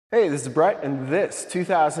Hey, this is Brett, and this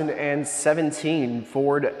 2017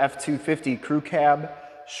 Ford F250 Crew Cab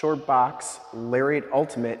Shortbox Lariat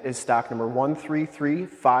Ultimate is stock number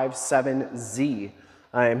 13357Z.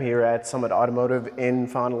 I am here at Summit Automotive in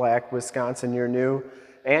Fond du Lac, Wisconsin, your new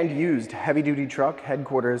and used heavy-duty truck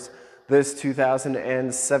headquarters. This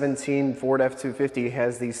 2017 Ford F250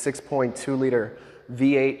 has the 6.2-liter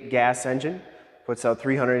V8 gas engine. Puts out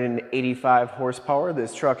 385 horsepower.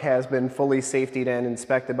 This truck has been fully safetied and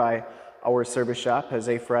inspected by our service shop, has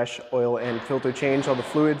a fresh oil and filter change. All the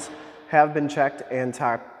fluids have been checked and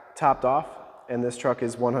topped off, and this truck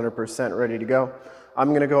is 100% ready to go. I'm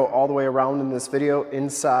going to go all the way around in this video,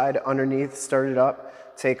 inside, underneath, start it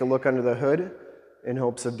up, take a look under the hood in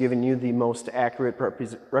hopes of giving you the most accurate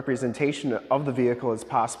representation of the vehicle as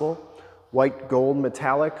possible. White gold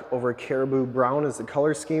metallic over Caribou brown is the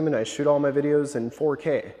color scheme, and I shoot all my videos in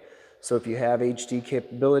 4K. So if you have HD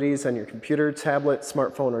capabilities on your computer, tablet,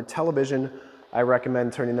 smartphone, or television, I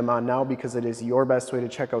recommend turning them on now because it is your best way to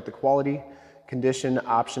check out the quality, condition,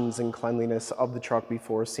 options, and cleanliness of the truck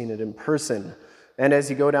before seeing it in person. And as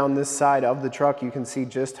you go down this side of the truck, you can see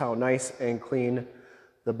just how nice and clean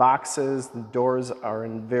the box is. The doors are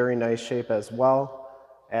in very nice shape as well,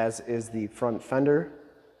 as is the front fender.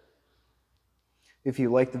 If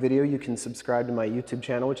you like the video, you can subscribe to my YouTube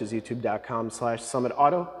channel, which is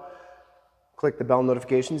youtube.com/summitauto. Click the bell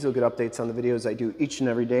notifications. You'll get updates on the videos I do each and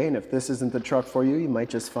every day. And if this isn't the truck for you, you might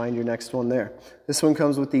just find your next one there. This one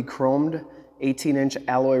comes with the chromed 18-inch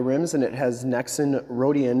alloy rims, and it has Nexen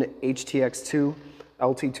Rhodian HTX2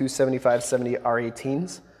 LT275/70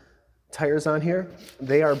 R18s. Tires on here,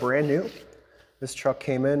 they are brand new. This truck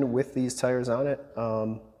came in with these tires on it,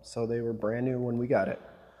 so they were brand new when we got it.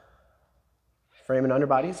 Frame and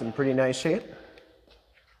underbody's in pretty nice shape.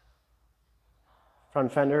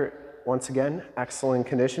 Front fender, once again, excellent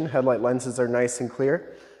condition. Headlight lenses are nice and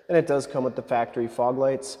clear, and it does come with the factory fog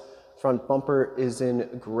lights. Front bumper is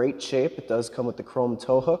in great shape. It does come with the chrome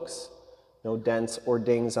tow hooks. No dents or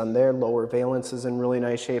dings on there. Lower valence is in really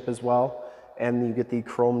nice shape as well. And you get the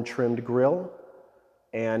chrome trimmed grille,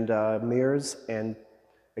 and mirrors and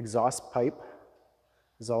exhaust pipe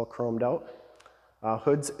is all chromed out.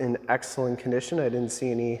 Hood's in excellent condition. I didn't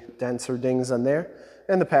see any dents or dings on there.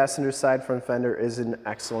 And the passenger side front fender is in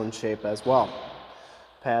excellent shape as well.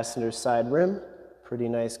 Passenger side rim, pretty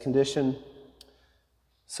nice condition.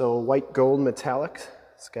 So white gold metallic.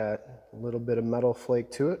 It's got a little bit of metal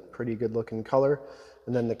flake to it. Pretty good looking color.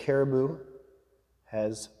 And then the Caribou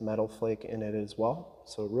has metal flake in it as well.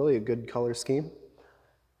 So really a good color scheme.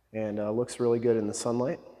 And looks really good in the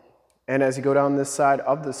sunlight. And as you go down this side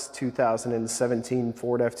of this 2017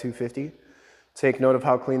 Ford F250, take note of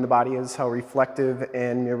how clean the body is, how reflective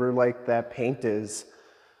and mirror-like that paint is.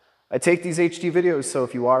 I take these HD videos, so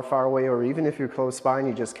if you are far away or even if you're close by and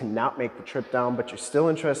you just cannot make the trip down, but you're still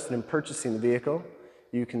interested in purchasing the vehicle,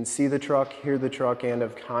 you can see the truck, hear the truck, and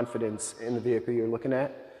have confidence in the vehicle you're looking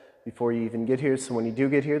at before you even get here. So when you do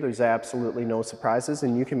get here, there's absolutely no surprises,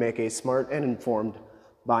 and you can make a smart and informed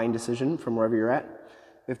buying decision from wherever you're at.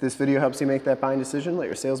 If this video helps you make that buying decision, let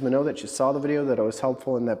your salesman know that you saw the video, that it was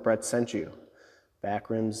helpful, and that Brett sent you.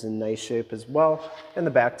 Back rim's in nice shape as well, and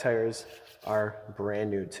the back tires are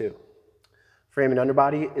brand new too. Frame and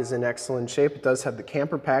underbody is in excellent shape. It does have the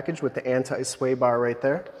camper package with the anti-sway bar right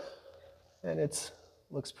there, and it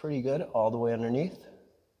looks pretty good all the way underneath.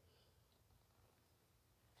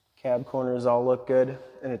 Cab corners all look good,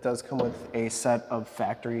 and it does come with a set of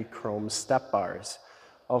factory chrome step bars.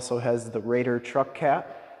 Also has the Raider truck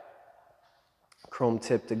cap, chrome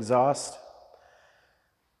tipped exhaust.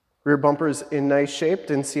 Rear bumper's in nice shape,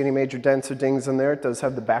 didn't see any major dents or dings in there. It does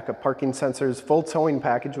have the backup parking sensors, full towing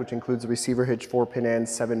package, which includes a receiver hitch, 4-pin and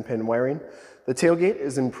 7-pin wiring. The tailgate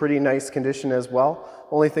is in pretty nice condition as well.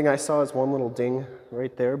 Only thing I saw is one little ding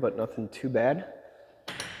right there, but nothing too bad.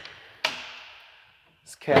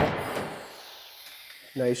 This cap,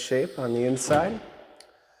 nice shape on the inside.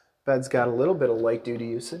 Bed's got a little bit of light duty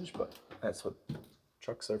usage, but that's what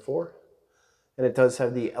trucks are for. And it does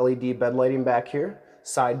have the LED bed lighting back here,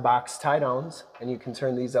 side box tie downs, and you can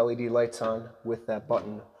turn these LED lights on with that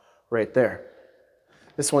button right there.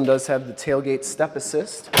 This one does have the tailgate step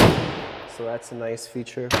assist, so that's a nice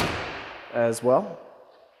feature as well.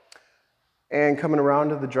 And coming around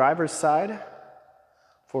to the driver's side,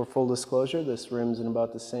 for full disclosure, this rim's in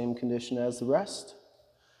about the same condition as the rest.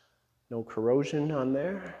 No corrosion on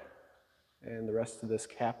there. And the rest of this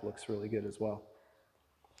cap looks really good as well.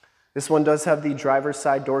 This one does have the driver's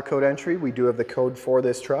side door code entry. We do have the code for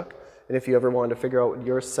this truck. And if you ever wanted to figure out what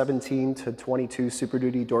your 17 to 22 Super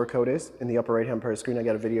Duty door code is, in the upper right hand part of the screen, I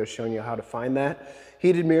got a video showing you how to find that.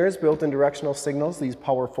 Heated mirrors, built-in directional signals. These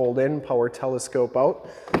power fold in, power telescope out.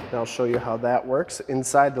 And I'll show you how that works.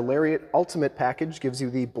 Inside, the Lariat Ultimate package gives you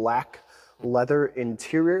the black leather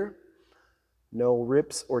interior. No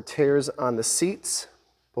rips or tears on the seats.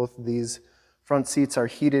 Both of these front seats are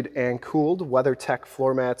heated and cooled. WeatherTech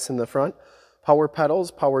floor mats in the front. Power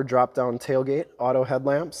pedals, power drop-down tailgate, auto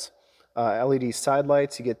headlamps, LED side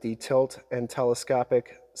lights. You get the tilt and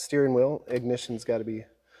telescopic steering wheel. Ignition's got to be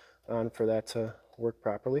on for that to work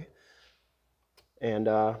properly. And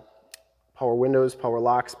power windows, power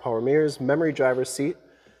locks, power mirrors, memory driver's seat.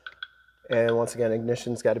 And once again,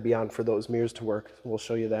 ignition's got to be on for those mirrors to work. We'll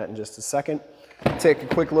show you that in just a second. Take a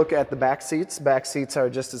quick look at the back seats. Back seats are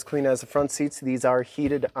just as clean as the front seats. These are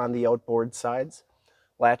heated on the outboard sides.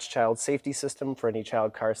 Latch child safety system for any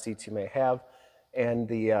child car seats you may have. And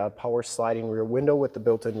the power sliding rear window with the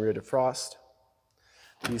built-in rear defrost.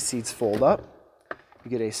 These seats fold up.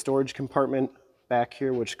 You get a storage compartment back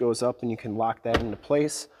here which goes up and you can lock that into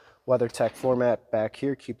place. WeatherTech floor mat back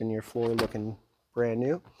here, keeping your floor looking brand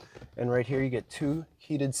new. And right here you get 2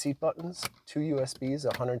 heated seat buttons, 2 USBs,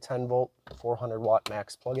 110 volt, 400 watt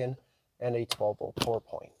max plug-in, and a 12 volt power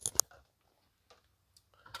point.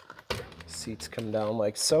 Seats come down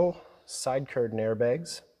like so. Side curtain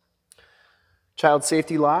airbags. Child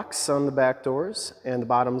safety locks on the back doors, and the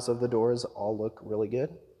bottoms of the doors all look really good.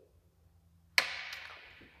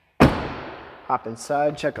 Hop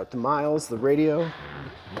inside, check out the miles, the radio,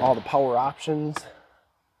 all the power options.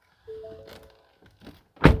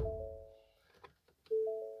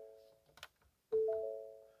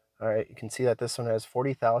 All right, you can see that this one has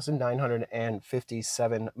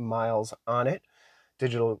 40,957 miles on it.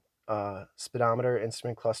 Digital speedometer,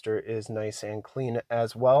 instrument cluster is nice and clean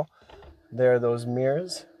as well. There are those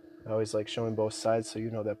mirrors. I always like showing both sides so you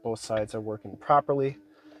know that both sides are working properly.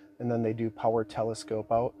 And then they do power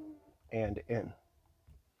telescope out and in.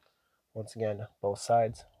 Once again, both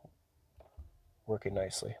sides working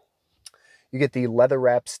nicely. You get the leather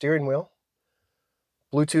wrapped steering wheel,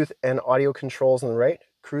 Bluetooth and audio controls on the right,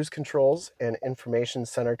 cruise controls and information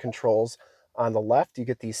center controls on the left. You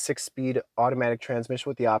get the 6-speed automatic transmission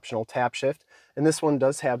with the optional tap shift. And this one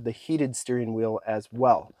does have the heated steering wheel as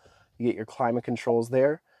well. You get your climate controls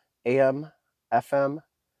there, AM, FM,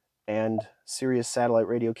 and Sirius satellite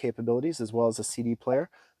radio capabilities, as well as a CD player.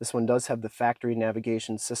 This one does have the factory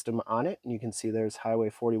navigation system on it, and you can see there's Highway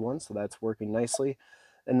 41, so that's working nicely.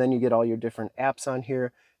 And then you get all your different apps on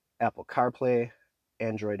here, Apple CarPlay,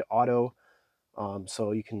 Android Auto,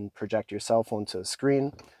 so you can project your cell phone to a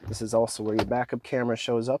screen. This is also where your backup camera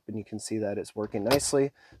shows up, and you can see that it's working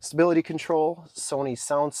nicely. Stability control, Sony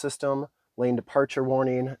sound system, lane departure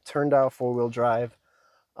warning, turn dial 4-wheel drive,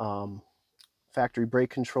 factory brake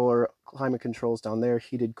controller, climate controls down there,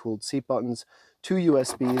 heated cooled seat buttons, 2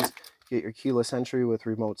 USBs, get your keyless entry with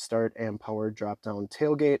remote start and power drop down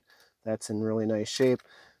tailgate. That's in really nice shape.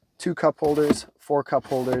 2 cup holders, 4 cup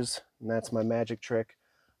holders, and that's my magic trick.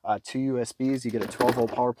 2 USBs, you get a 12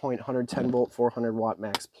 volt power point, 110 volt, 400 watt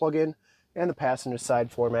max plug-in, and the passenger side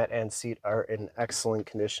floor mat and seat are in excellent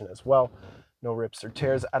condition as well. No rips or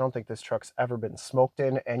tears. I don't think this truck's ever been smoked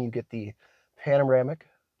in, and you get the panoramic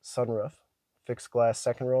sunroof, fixed glass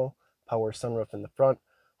second row, power sunroof in the front,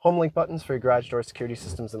 home link buttons for your garage door security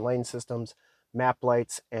systems and lane systems, map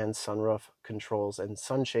lights and sunroof controls and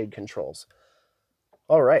sunshade controls.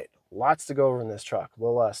 All right, lots to go over in this truck.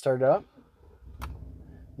 We'll start it up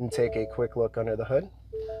and take a quick look under the hood.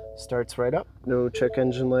 Starts right up, no check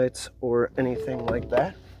engine lights or anything like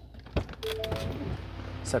that,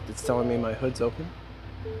 except it's telling me my hood's open.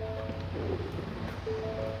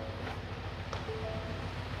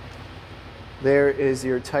 There is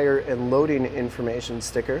your tire and loading information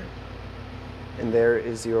sticker, and there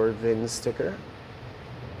is your VIN sticker.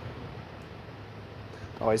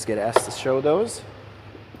 Always get asked to show those.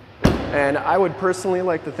 And I would personally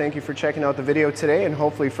like to thank you for checking out the video today, and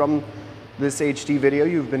hopefully from this HD video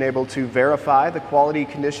you've been able to verify the quality,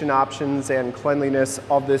 condition, options, and cleanliness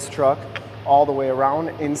of this truck all the way around,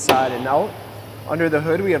 inside and out. Under the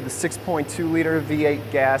hood we have the 6.2 liter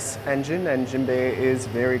V8 gas engine. Engine bay is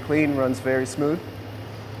very clean, runs very smooth.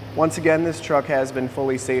 Once again, this truck has been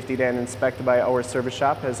fully safetied and inspected by our service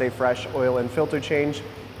shop, has a fresh oil and filter change.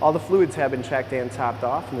 All the fluids have been checked and topped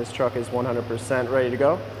off, and this truck is 100% ready to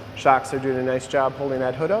go. Shocks are doing a nice job holding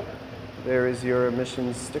that hood up. There is your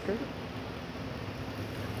emissions sticker.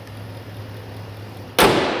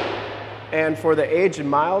 And for the age and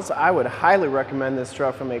miles, I would highly recommend this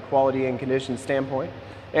truck from a quality and condition standpoint.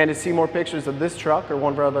 And to see more pictures of this truck or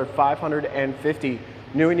one of our other 550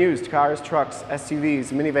 New and used cars, trucks,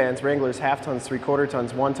 SUVs, minivans, Wranglers, half tons, 3/4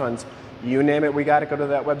 tons, 1 tons, you name it, we got it. Go to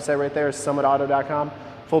that website right there, summitauto.com.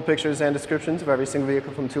 Full pictures and descriptions of every single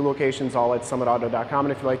vehicle from 2 locations, all at summitauto.com.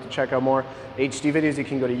 And if you'd like to check out more HD videos, you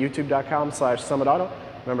can go to youtube.com/summitauto.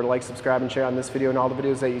 Remember to like, subscribe, and share on this video and all the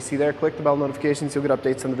videos that you see there. Click the bell notifications, you'll get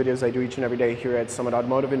updates on the videos I do each and every day here at Summit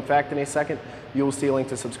Automotive. In fact, in a second, you will see a link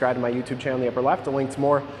to subscribe to my YouTube channel in the upper left, a link to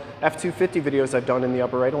more F250 videos I've done in the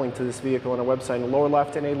upper right, a link to this vehicle on our website in the lower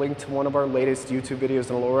left, and a link to one of our latest YouTube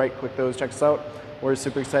videos in the lower right. Click those, check us out. We're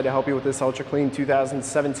super excited to help you with this ultra clean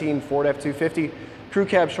 2017 Ford F250 Crew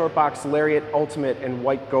Cab Shortbox Lariat Ultimate in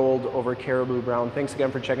white gold over Caribou brown. Thanks again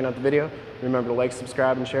for checking out the video. Remember to like,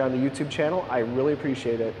 subscribe, and share on the YouTube channel. I really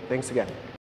appreciate it. Thanks again.